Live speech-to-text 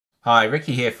Hi,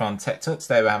 Ricky here from Tech Talk.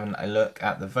 Today we're having a look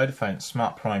at the Vodafone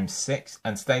Smart Prime 6,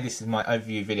 and today this is my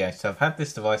overview video. So I've had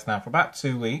this device now for about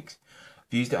 2 weeks.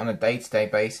 I've used it on a day-to-day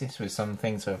basis with some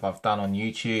things that I've done on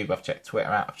YouTube. I've checked Twitter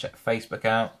out, I've checked Facebook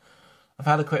out. I've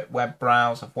had a quick web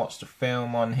browse, I've watched a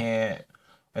film on here.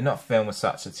 Well, not a film as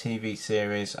such, a TV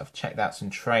series. I've checked out some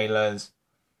trailers.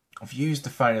 I've used the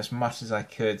phone as much as I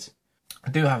could. I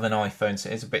do have an iPhone,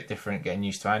 so it is a bit different getting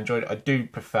used to Android. I do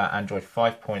prefer Android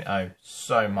 5.0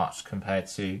 so much compared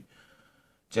to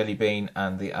Jelly Bean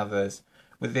and the others.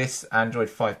 With this Android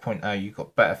 5.0, you've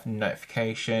got better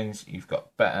notifications, you've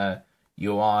got better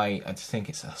UI. I just think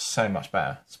it's so much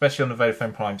better, especially on the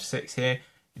Vodafone Prime 6 here.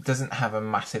 It doesn't have a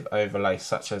massive overlay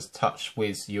such as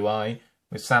TouchWiz UI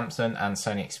with Samsung and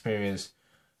Sony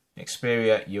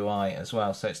Xperia UI as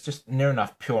well. So it's just near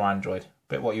enough pure Android,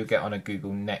 but what you'll get on a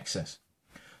Google Nexus.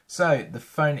 So the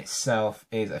phone itself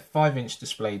is a 5-inch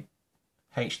display,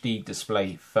 HD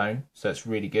display phone, so it's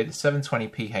really good. It's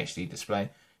 720p HD display.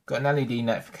 Got an LED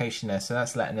notification there, so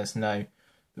that's letting us know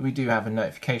that we do have a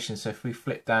notification. So if we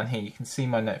flip down here, you can see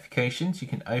my notifications. You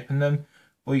can open them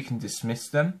or you can dismiss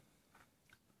them,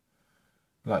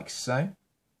 like so.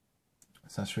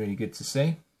 So that's really good to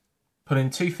see. Putting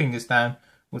 2 fingers down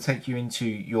will take you into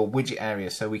your widget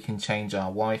area, so we can change our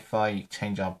Wi-Fi,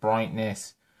 change our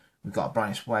brightness. We've got a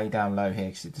brightness way down low here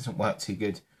because it doesn't work too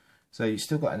good. So you've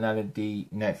still got an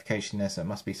LED notification there, so it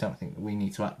must be something that we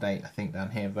need to update. I think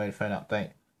down here, Vodafone update.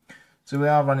 So we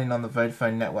are running on the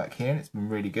Vodafone network here, and it's been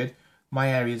really good.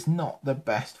 My area is not the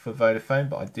best for Vodafone,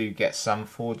 but I do get some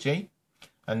 4G.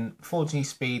 And 4G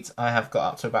speeds, I have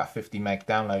got up to about 50 meg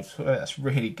downloads. So that's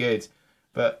really good.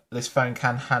 But this phone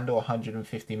can handle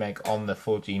 150 meg on the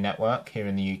 4G network here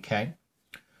in the UK.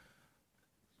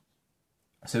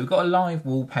 So we've got a live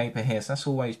wallpaper here, so that's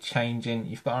always changing.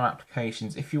 You've got our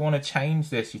applications. If you want to change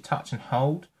this, you touch and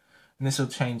hold, and this will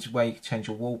change where you can change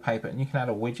your wallpaper, and you can add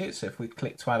a widget. So if we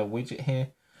click to add a widget here,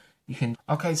 you can.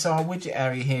 Okay, so our widget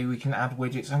area here, we can add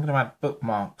widgets. I'm going to add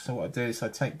bookmarks. So what I do is I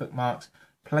take bookmarks,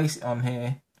 place it on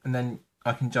here, and then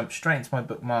I can jump straight into my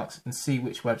bookmarks and see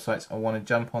which websites I want to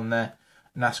jump on there,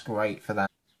 and that's great for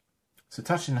that. So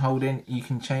touch and holding, you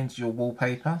can change your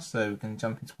wallpaper. So we can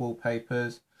jump into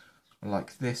wallpapers,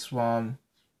 like this one.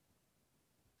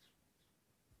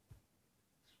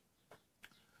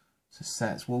 So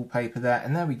set its wallpaper there,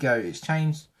 and there we go, it's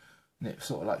changed, and it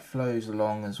sort of like flows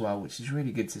along as well, which is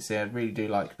really good to see. I really do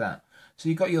like that. So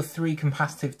you've got your 3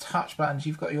 capacitive touch buttons,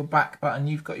 you've got your back button,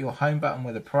 you've got your home button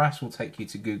where the press will take you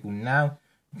to Google Now.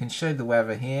 You can show the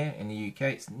weather here in the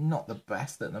UK. It's not the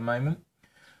best at the moment.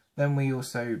 Then we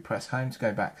also press home to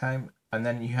go back home. And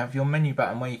then you have your menu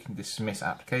button where you can dismiss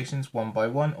applications one by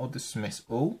one or dismiss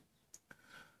all.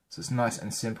 So it's nice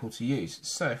and simple to use.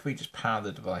 So if we just power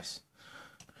the device.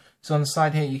 So on the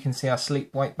side here you can see our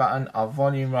sleep wake button, our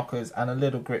volume rockers, and a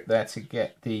little grip there to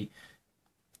get the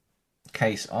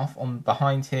case off. On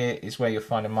behind here is where you'll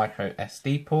find a micro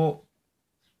SD port,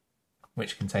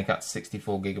 which can take up to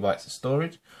 64 gigabytes of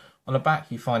storage. On the back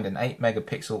you find an 8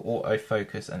 megapixel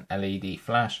autofocus and LED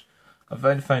flash, a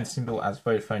Vodafone symbol as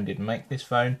Vodafone did make this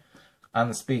phone, and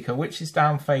the speaker, which is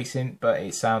down facing, but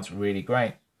it sounds really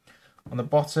great. On the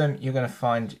bottom you're going to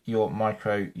find your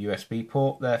micro USB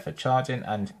port there for charging,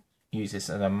 and use this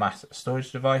as a mass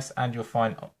storage device, and you'll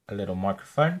find a little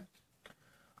microphone.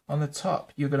 On the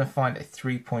top you're going to find a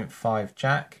 3.5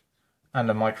 jack and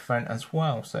a microphone as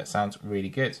well, so it sounds really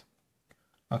good.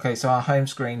 Okay, so our home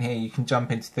screen here, you can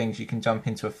jump into things. You can jump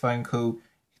into a phone call, you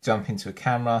can jump into a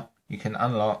camera, you can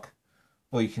unlock,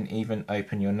 or you can even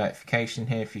open your notification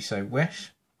here if you so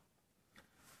wish.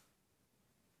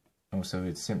 Also,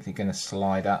 it's simply going to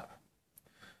slide up.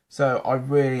 So I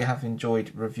really have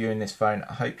enjoyed reviewing this phone.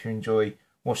 I hope you enjoy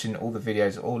watching all the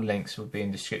videos. All links will be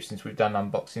in the descriptions. We've done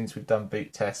unboxings, we've done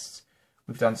boot tests,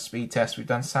 we've done speed tests, we've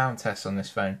done sound tests on this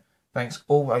phone. Thanks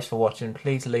always for watching.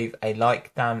 Please leave a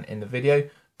like down in the video,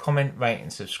 comment, rate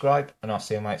and subscribe, and I'll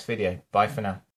see you in my next video. Bye for now.